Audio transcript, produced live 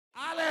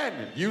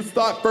Alan, you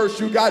start first.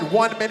 You got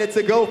 1 minute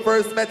to go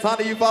first.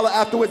 Smetana, you follow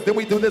afterwards. Then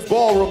we do this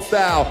ballroom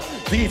style.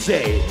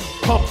 DJ,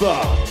 pump the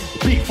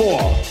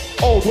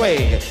B4, old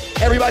way.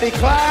 Everybody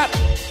clap.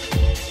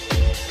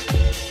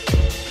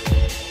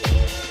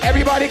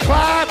 Everybody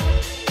clap.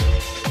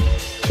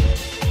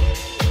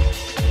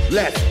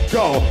 Let's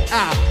go,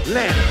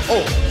 Island,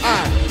 oh,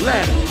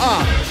 Island,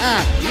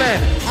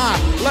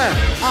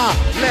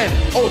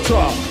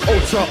 ultra,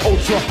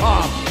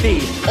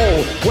 Omni,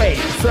 old way,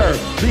 serve,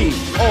 B,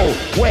 old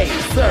way,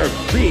 serve,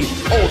 B,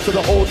 O to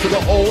the old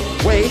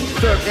way,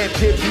 serve and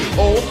give the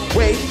old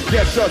way,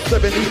 yes, you're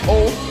serving the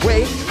old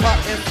way, pop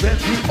and spin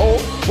the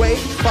old way,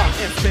 pop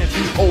and spin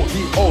the old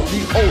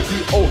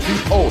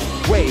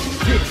way,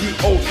 give the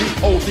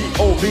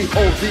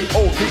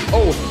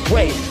old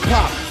way,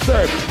 pop,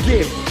 serve,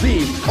 give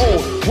the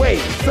old way,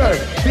 serve,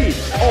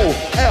 B-O-L-D-W-A-Y,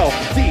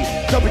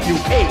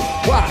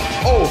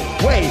 old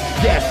way,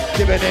 yes,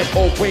 giving it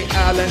old way,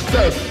 Island,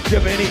 serve,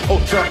 giving the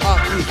ultra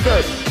Omni,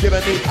 serve,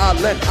 giving the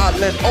Island,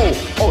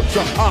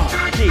 ultra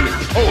Omni,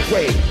 old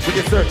way, when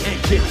you serve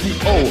and give the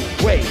old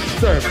way,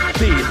 serve,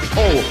 the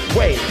old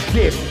way,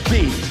 give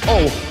the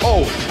old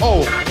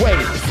way,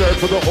 serve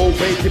for the old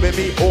way, giving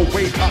me old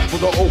way, pop for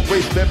the old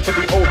way, spin for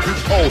the old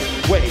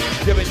way,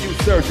 giving you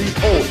serve the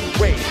old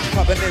way,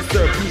 popping and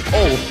serve the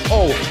old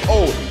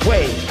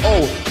way,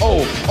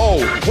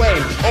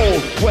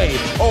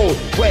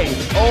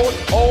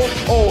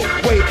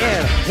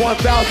 and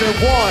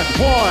 1001,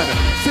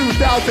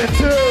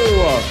 2002,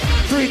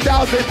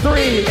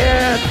 3003,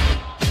 and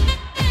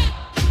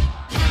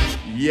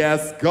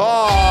yes,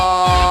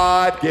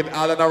 God, give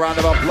Alan a round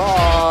of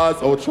applause.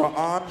 Ultra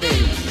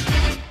Omni.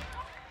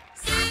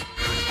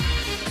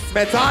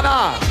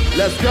 Smetana,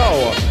 let's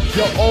go.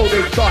 Your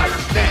only thought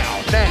now.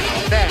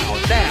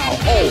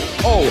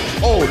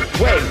 Old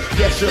way.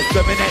 Yes, you're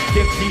serving that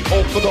give the O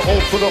for the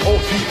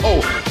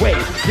way.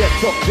 Yes,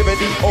 you're giving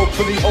the O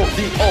for the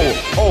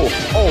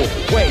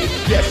way.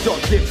 Yes, you're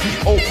giving the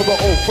O for the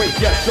way.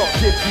 Yes, you're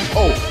giving the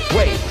O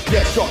way.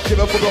 Yes, you're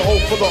giving for the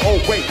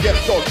way. Yes,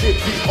 you're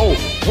giving the O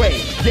way.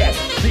 Yes,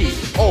 the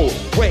O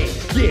way.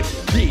 Give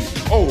the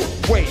O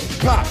way.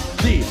 Pop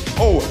the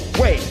O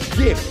way.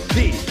 Give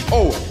the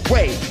O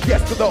way.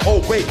 Yes to the O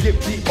way. Give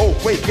the O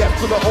way. Yes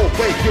to the O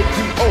way. Give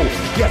the O.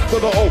 Yes to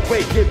the O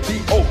way. Give the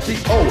O. The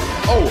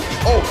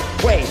O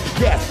way.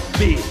 Yes,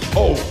 the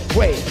O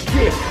way.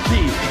 Give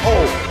the O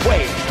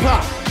way.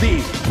 Pop the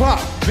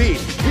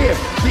give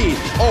the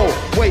O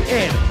way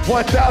in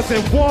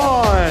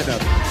 1001,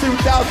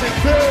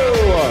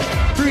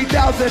 2002,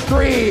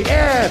 3003,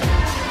 and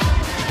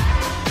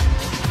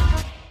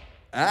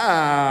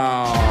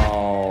ow.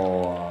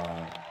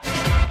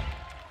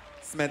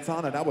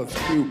 Smetana, that was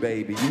cute,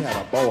 baby. You had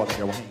a bow in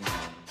your hand.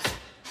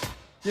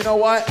 You know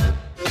what?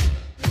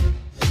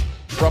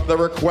 From the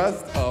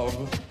request of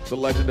the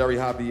legendary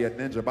Javier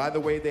Ninja. By the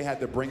way, they had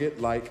to bring it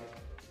like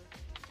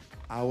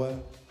our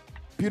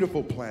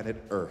beautiful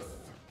planet Earth.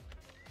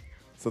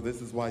 So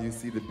this is why you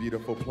see the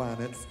beautiful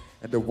planets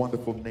and the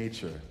wonderful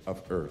nature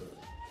of Earth.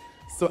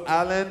 So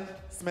Alan,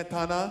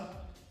 Smetana,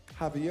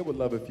 Javier would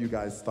love if you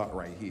guys start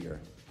right here.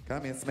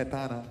 Come in,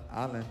 Smetana,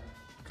 Alan,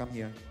 come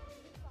here.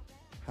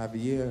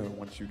 Javier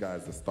wants you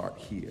guys to start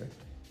here.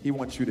 He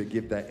wants you to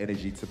give that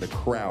energy to the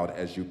crowd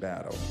as you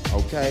battle,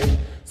 okay?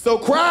 So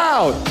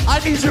crowd, I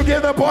need you to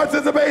give them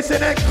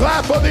participation and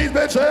clap for these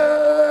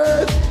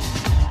bitches!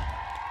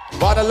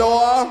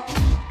 Vanaloa,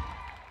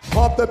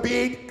 pump the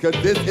beat, cause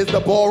this is the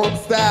ballroom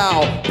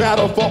style.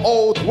 Battle for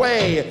old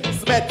way,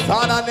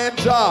 Smetana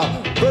Ninja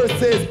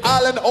versus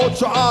Alan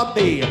Ultra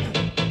Omni.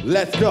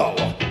 Let's go,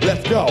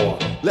 let's go,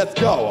 let's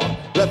go,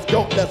 let's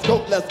go, let's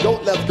go, let's go,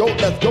 let's go,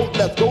 let's go,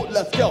 let's go,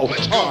 let's go.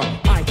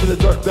 I to the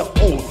dirt, the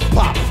old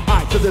pop.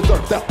 I to the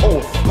dirt, that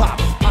old pop.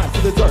 I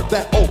to the dirt,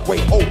 that old way,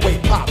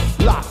 pop.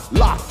 Lock,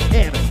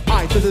 in.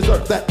 I to the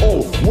dirt, that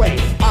old way.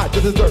 I to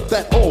the dirt,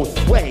 that old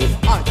way.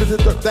 I to the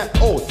dirt,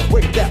 that old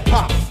way, that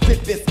pop.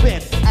 Dip this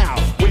spin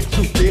out. When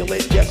you feel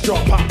it, yes,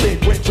 you're popping.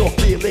 When you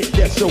feel it,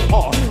 yes, you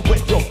are. When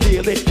you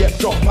feel it, yes,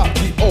 you're pop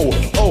the old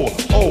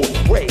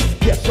way.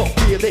 Yes, you're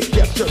feel it,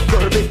 yes, you're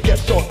serving.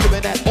 Yes, you're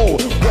giving that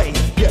old way.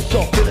 Yes,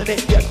 you're feeling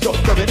it, yes, you're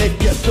serving it.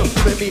 Yes, you're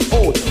giving me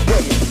old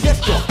way.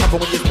 Yes, you're popping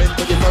when you spin,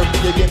 when you serve,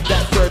 when you get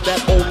that serve,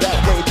 that old,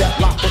 that way, that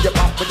lock, when you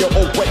pop, when you're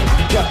old way.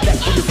 Yeah,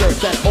 that's when you serve,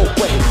 that old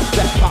way.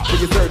 That pop when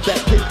you serve, that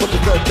kick when you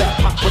serve, that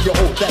pop when you're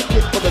old, that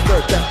kick when you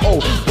serve, that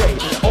old way.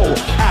 Oh,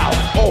 ow,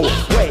 old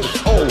way.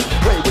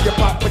 When you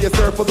pop, when you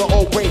serve for the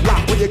old way.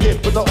 Lock when you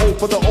get for the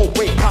old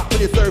way. Pop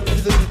when you serve for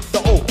the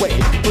old way.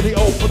 For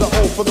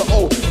the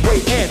old way.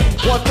 And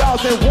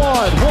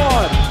 1001,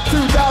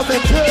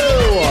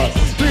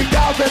 2002,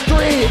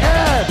 3003,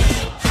 and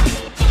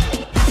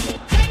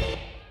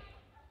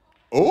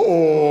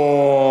oh.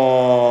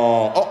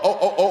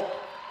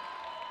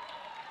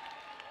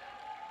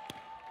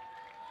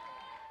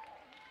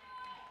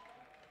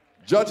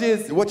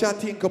 Judges, what you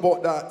think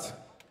about that?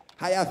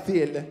 How you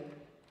feel?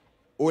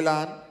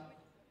 Olan?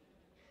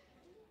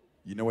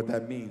 You know what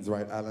that means,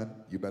 right, Alan?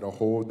 You better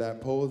hold that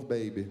pose,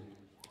 baby.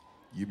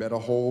 You better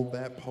hold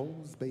that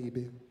pose,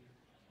 baby.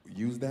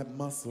 Use that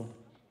muscle.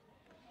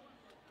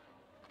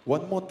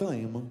 One more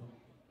time.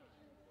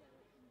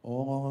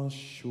 Oh,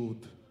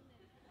 shoot.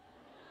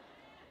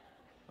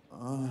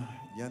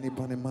 Ja nie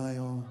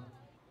понимаю.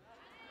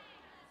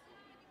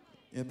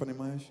 Nie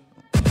понимаешь?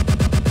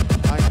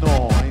 I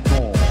know.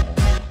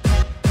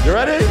 You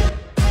ready?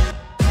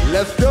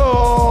 Let's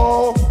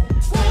go.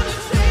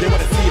 They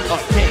want to see a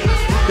king.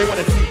 They want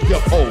to see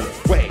your old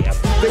way.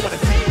 They want to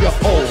see your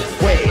old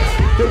way.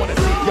 They want to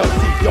see your.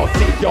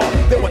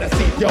 They want to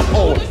see your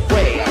old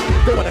way.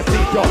 They want to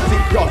see your.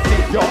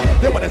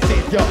 They want to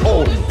see your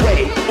old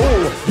way.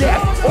 Oh,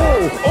 yes. Oh,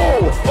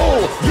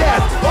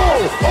 yes. Oh,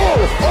 yes. Oh,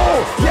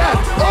 yes.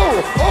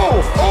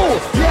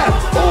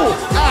 Oh,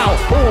 ow.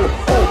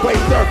 Oh, way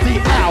serve the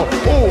ow.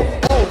 Oh,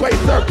 way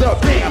serve the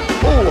bam.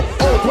 Oh,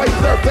 way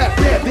serve that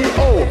bam. The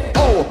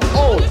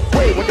oh,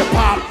 way when you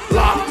pop,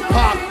 lock,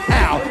 pop,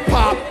 ow.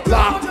 Pop,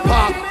 lock,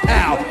 pop,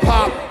 ow.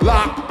 Pop,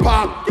 lock,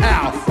 pop,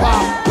 ow.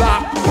 Pop,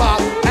 lock, pop,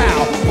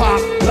 ow.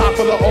 Pop, lock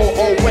for the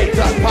way.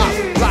 That pop,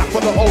 lock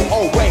for the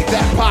way.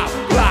 That pop,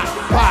 lock,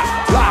 pop,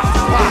 lock,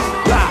 pop,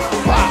 lock,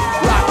 pop,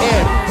 lock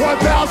in.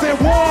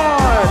 1001,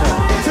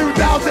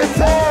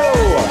 2002,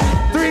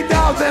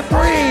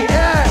 3003,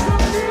 and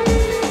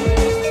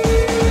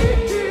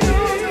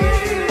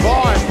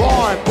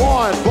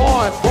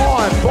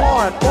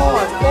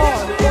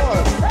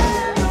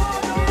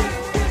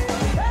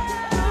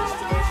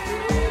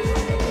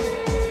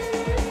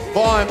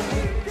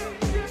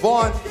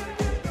born.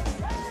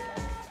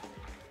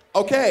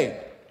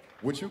 Okay,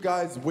 what you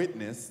guys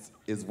witnessed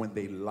is when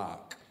they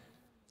lock.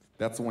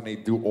 That's when they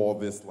do all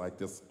this like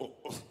this,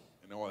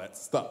 and all that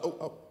stuff.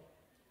 Oh.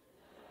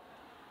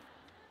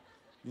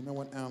 You know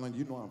what, Alan?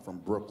 You know I'm from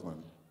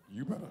Brooklyn.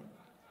 You better.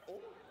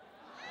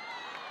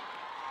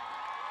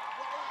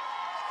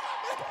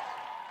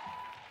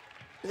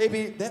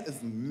 Baby, that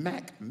is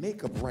MAC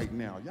makeup right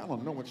now. Y'all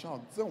don't know what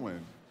y'all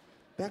doing.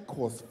 That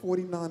costs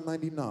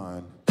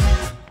 $49.99.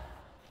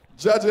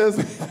 Judges.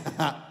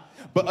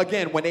 But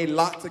again, when they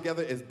lock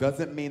together, it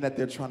doesn't mean that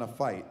they're trying to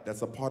fight.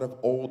 That's a part of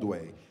old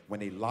way. When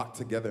they lock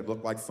together, it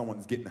looks like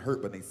someone's getting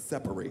hurt, but they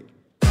separate.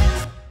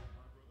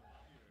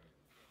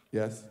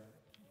 Yes?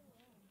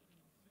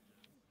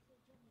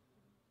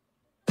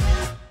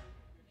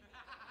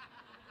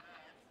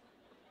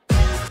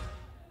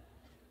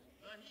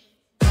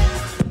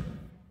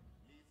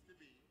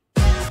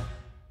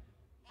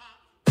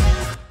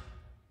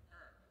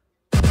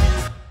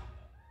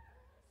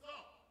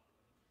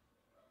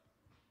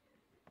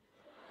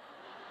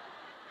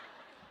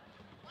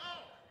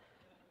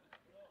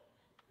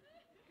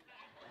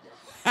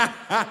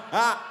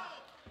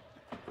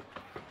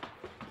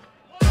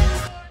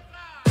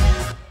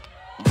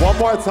 One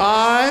more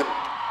time.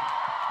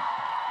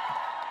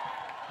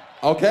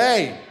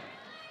 Okay.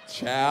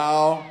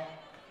 Ciao.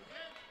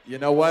 You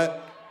know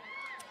what?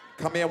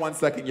 Come here 1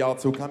 second, y'all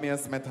two. Come here,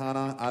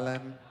 Smetana,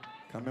 Alan.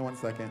 Come here 1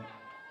 second.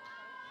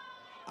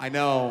 I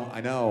know.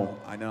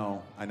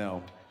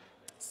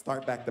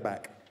 Start back to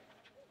back.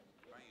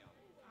 However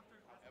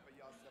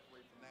y'all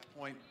separate from that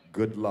point,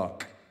 good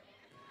luck.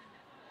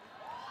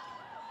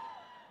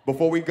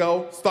 Before we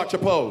go, start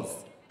your pose.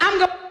 I'm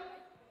going.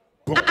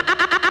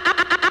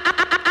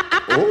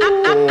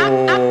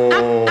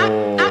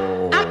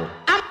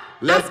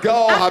 Let's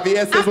go.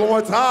 Javier says one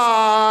more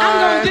time.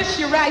 I'm going to dish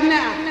you right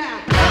now.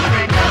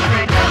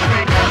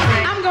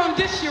 I'm going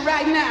to dish you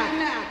right now.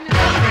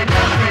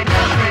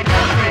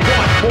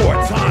 One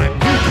more time.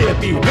 You give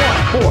me one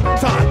more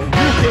time.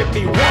 You give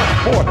me one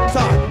more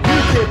time. You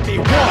give me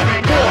one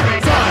more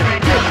time.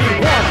 Give me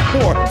one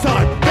more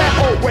time. That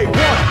old way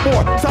one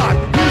more time.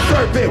 You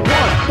serve it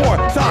one more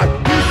time.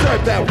 You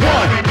serve that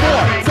one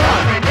more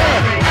time.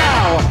 And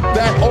ow.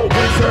 That old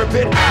way serve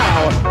it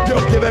ow.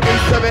 You're giving me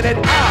serving it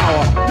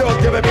ow. You're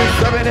giving me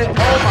serving it.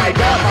 Oh my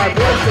God, my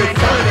voice is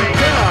turning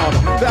down.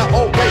 That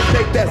old way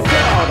take that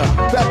sound.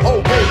 That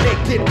old way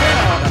make it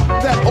down.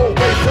 That old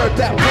way serve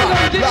that pop.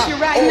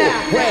 Right now.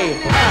 Way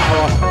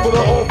ow. For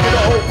the old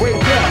way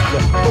yes.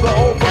 For the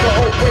old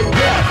way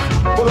yes.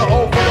 For the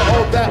old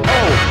that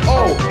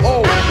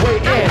way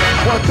in.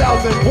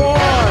 1001,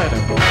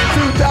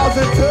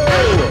 2002,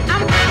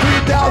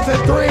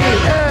 3003.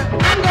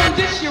 I'm gonna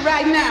dish you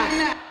right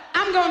now.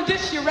 I'm gonna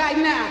dish you right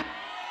now.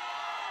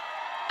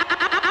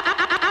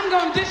 I'm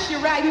gonna dish you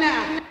right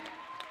now.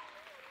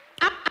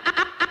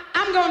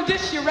 I'm gonna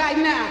dish you right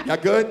now. Y'all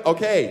good?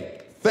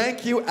 Okay.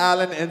 Thank you,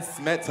 Alan and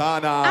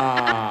Smetana.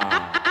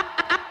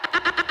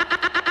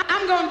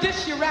 I'm gonna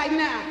dish you right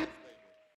now.